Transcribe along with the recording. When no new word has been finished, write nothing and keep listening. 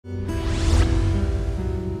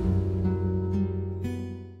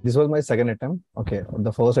This was my second attempt. Okay,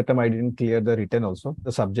 the first attempt I didn't clear the written also.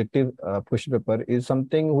 The subjective question paper is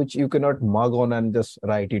something which you cannot mug on and just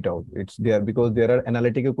write it out. It's there because there are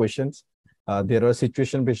analytical questions. There are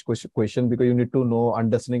situation-based questions because you need to know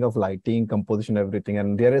understanding of lighting, composition, everything,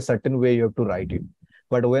 and there is a certain way you have to write it.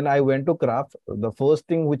 But when I went to craft, the first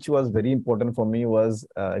thing which was very important for me was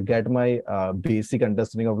get my basic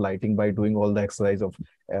understanding of lighting by doing all the exercise of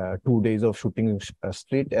 2 days of shooting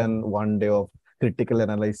street and 1 day of critical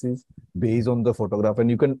analysis based on the photograph. And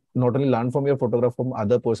you can not only learn from your photograph, from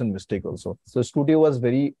other person mistake also. So studio was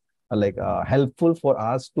very helpful for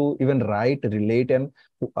us to even write, relate, and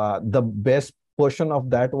the best portion of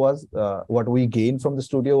that was what we gained from the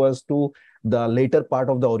studio was to the later part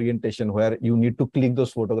of the orientation where you need to click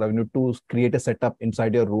those photographs, you need to create a setup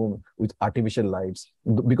inside your room with artificial lights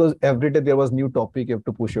because every day there was new topic you have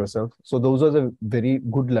to push yourself. So those was a very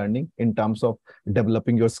good learning in terms of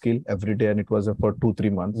developing your skill every day, and it was for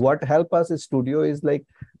 2-3 months. What helped us in studio is like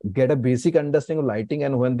get a basic understanding of lighting,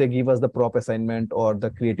 and when they give us the prop assignment or the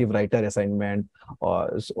creative writer assignment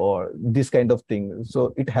or this kind of thing,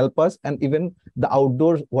 so it helped us. And even the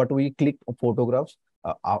outdoors what we click photographs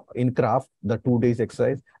in craft, the 2 days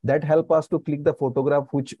exercise that help us to click the photograph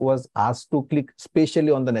which was asked to click, especially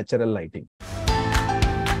on the natural lighting.